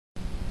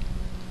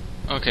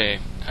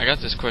Okay, I got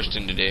this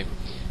question today,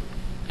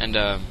 and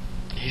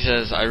he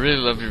says, I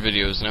really love your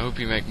videos, and I hope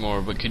you make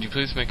more, but could you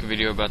please make a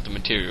video about the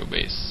material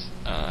base,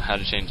 how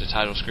to change the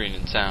title screen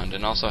and sound,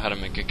 and also how to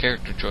make a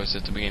character choice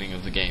at the beginning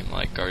of the game,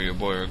 like are you a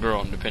boy or a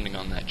girl, and depending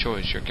on that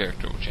choice, your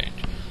character will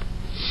change.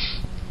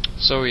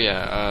 So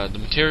yeah, the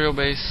material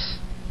base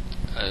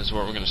is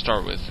what we're going to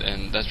start with,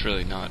 and that's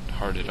really not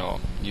hard at all.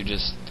 You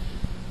just,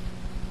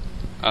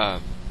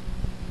 the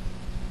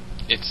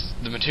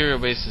material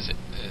base is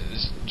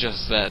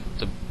just that,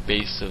 the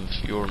base of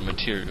your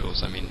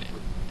materials. I mean,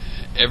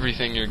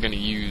 everything you're going to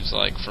use,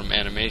 like from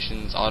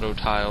animations, auto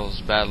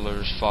tiles,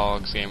 battlers,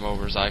 fogs, game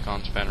overs,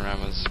 icons,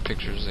 panoramas,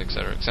 pictures,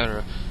 etc.,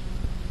 etc.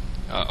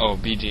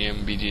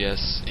 BGM,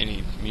 BGS,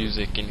 any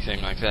music,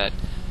 anything like that,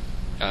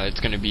 it's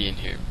going to be in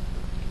here.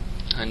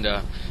 And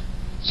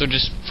so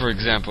just for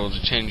example,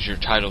 to change your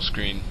title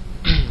screen,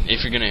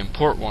 if you're going to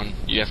import one,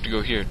 you have to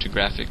go here to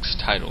Graphics,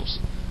 Titles,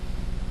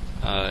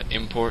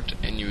 Import,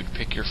 and you would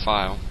pick your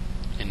file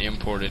and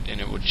import it,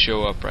 and it would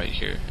show up right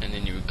here. And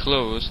then you would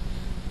close,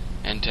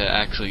 and to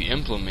actually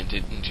implement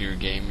it into your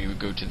game, you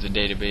would go to the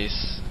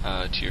database,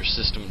 to your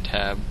System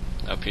tab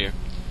up here,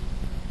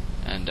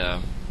 and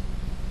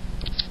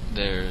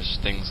there's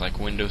things like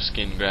Window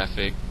Skin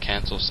Graphic,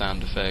 Cancel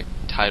Sound Effect,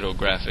 Title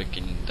Graphic,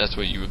 and that's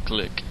what you would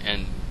click,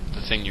 and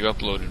the thing you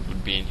uploaded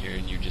would be in here,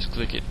 and you just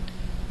click it,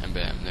 and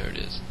bam, there it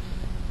is.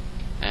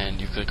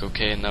 And you click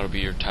OK, and that'll be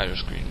your title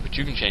screen. But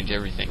you can change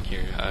everything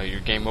here.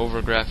 Your game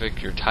over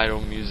graphic, your title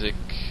music,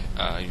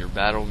 your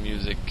battle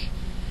music,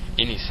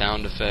 any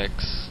sound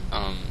effects,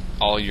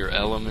 all your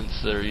elements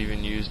that are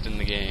even used in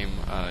the game,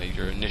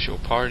 your initial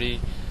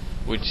party,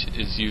 which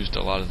is used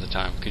a lot of the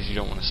time because you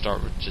don't want to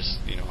start with just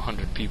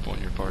 100 people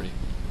in your party.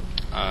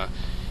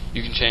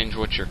 You can change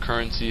what your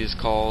currency is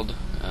called.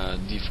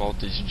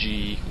 Default is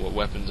G. What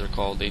weapons are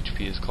called.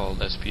 HP is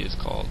called. SP is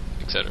called,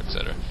 etc.,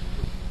 etc.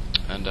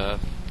 And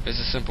it's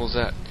as simple as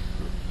that.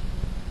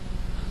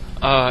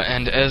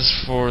 And as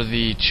for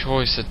the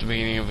choice at the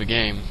beginning of the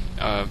game,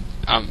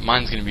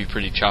 mine's going to be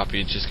pretty choppy.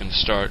 It's just going to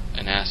start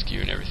and ask you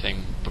and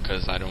everything,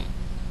 because I don't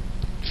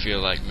feel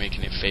like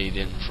making it fade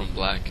in from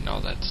black and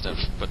all that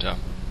stuff. But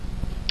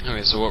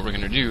anyway, so what we're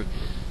going to do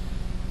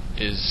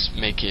is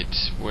make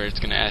it where it's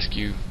going to ask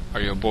you,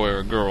 are you a boy or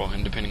a girl,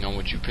 and depending on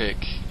what you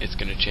pick, it's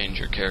going to change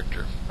your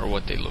character, or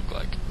what they look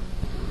like.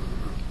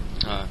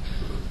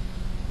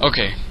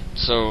 Okay,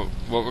 so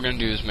what we're going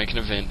to do is make an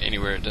event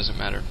anywhere, it doesn't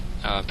matter.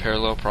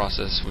 Parallel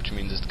process, which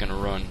means it's going to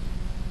run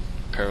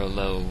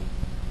parallel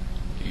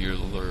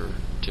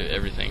to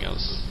everything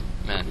else.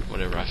 Man,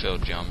 whatever, I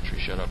failed geometry,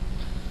 shut up.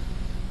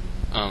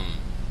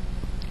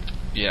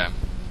 Yeah.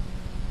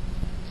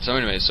 So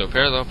anyway, so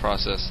parallel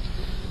process,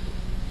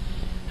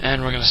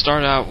 and we're going to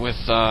start out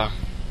with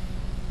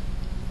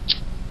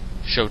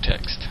show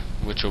text,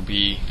 which will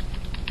be,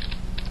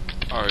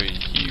 are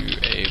you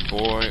a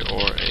boy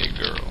or a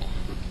girl?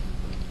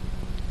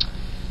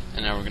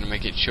 And now we're going to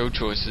make it show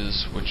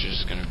choices, which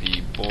is going to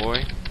be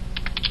boy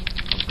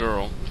or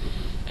girl,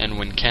 and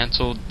when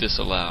cancelled,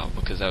 disallow,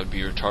 because that would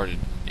be retarded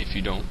if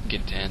you don't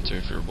get to answer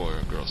if you're a boy or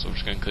a girl. So we're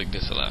just going to click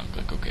disallow and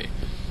click OK.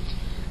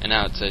 And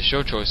now it says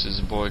show choices,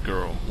 boy,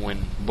 girl.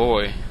 When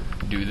boy,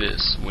 do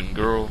this. When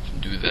girl,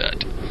 do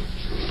that.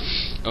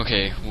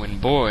 Okay, when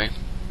boy,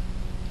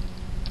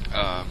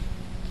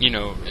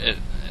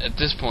 at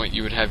this point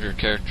you would have your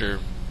character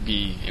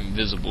be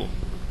invisible,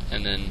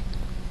 and then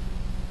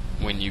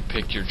when you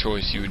pick your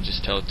choice, you would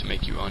just tell it to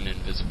make you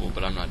uninvisible,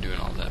 but I'm not doing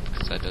all that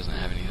because that doesn't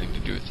have anything to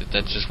do with it.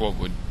 That's just what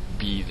would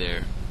be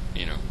there,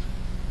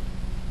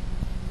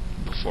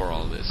 before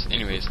all this.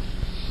 Anyways,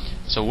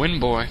 so when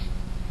boy,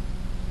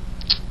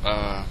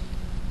 let's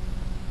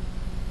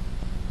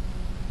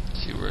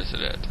see, where is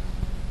it at?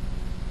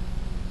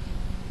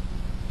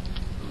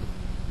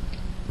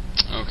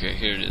 Okay,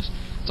 here it is.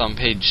 It's on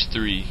page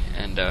 3,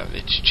 and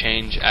it's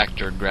change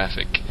actor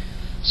graphic.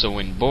 So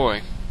when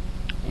boy,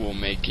 we'll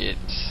make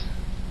it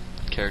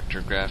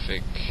character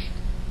graphic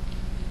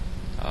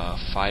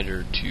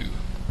fighter 2,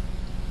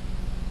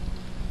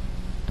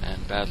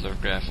 and battler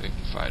graphic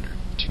fighter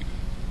 2. I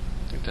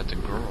think that's a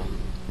girl,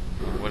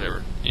 or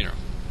whatever, you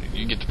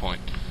get the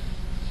point.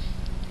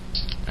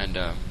 And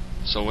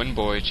so when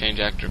boy, change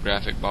actor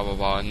graphic, blah blah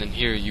blah, and then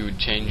here you would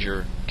change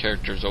your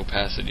character's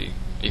opacity.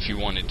 If you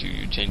wanted to,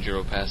 you'd change your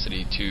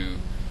opacity to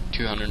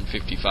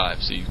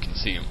 255 so you can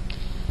see them.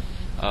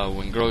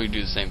 When girl, you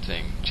do the same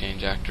thing.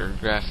 Change actor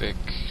graphic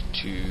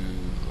to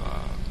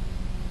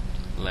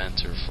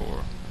Lancer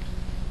 4.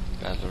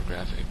 Battler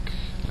graphic,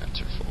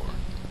 Lancer 4.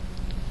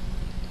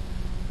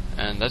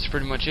 And that's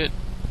pretty much it.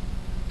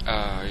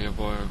 Are you a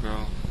boy or a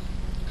girl?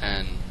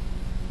 And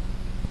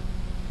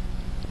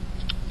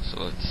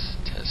so let's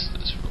test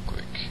this real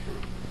quick.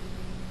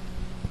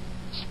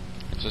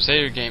 So say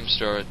your game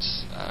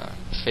starts,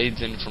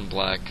 fades in from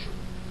black,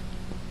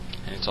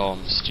 and it's all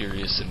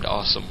mysterious and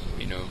awesome,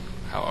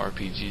 how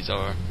RPGs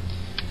are.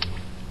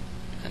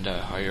 And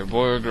are you a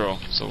boy or a girl?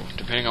 So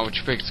depending on what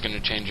you pick, it's going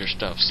to change your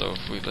stuff. So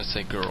if let's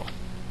say girl,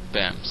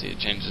 bam, see, it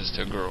changes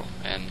to a girl,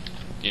 and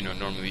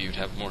normally you'd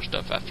have more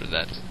stuff after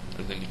that.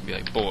 but then you can be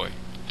like boy,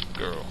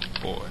 girl,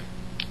 boy,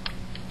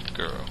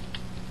 girl,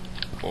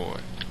 boy,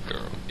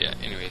 girl. Yeah,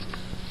 anyways.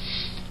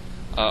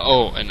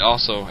 Oh, and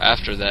also,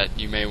 after that,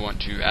 you may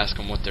want to ask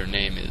them what their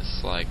name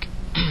is. Like,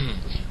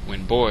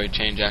 when boy,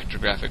 change actor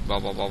graphic, blah,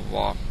 blah, blah, blah,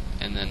 blah.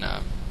 And then,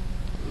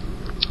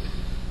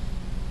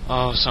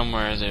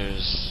 somewhere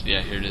there's,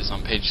 yeah, here it is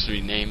on page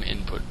 3, name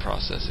input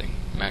processing.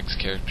 Max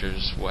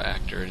characters, what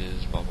actor it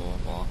is, blah, blah,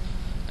 blah, blah.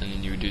 And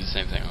then you would do the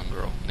same thing on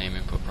girl. Name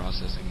input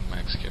processing,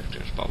 max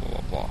characters, blah,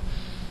 blah, blah, blah.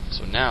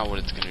 So now what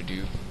it's going to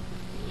do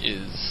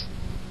is,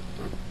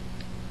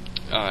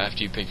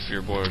 after you pick if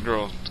you're a boy or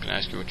girl, it's going to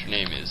ask you what your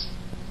name is.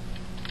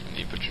 And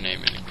you put your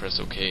name in and press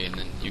OK, and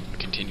then you can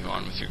continue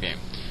on with your game.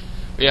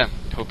 But yeah,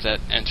 hope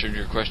that answered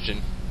your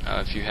question.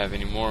 If you have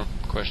any more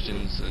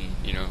questions, then,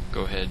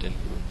 go ahead and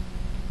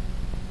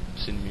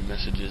send me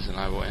messages, and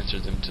I will answer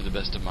them to the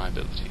best of my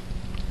ability.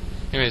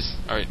 Anyways,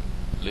 alright,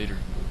 later.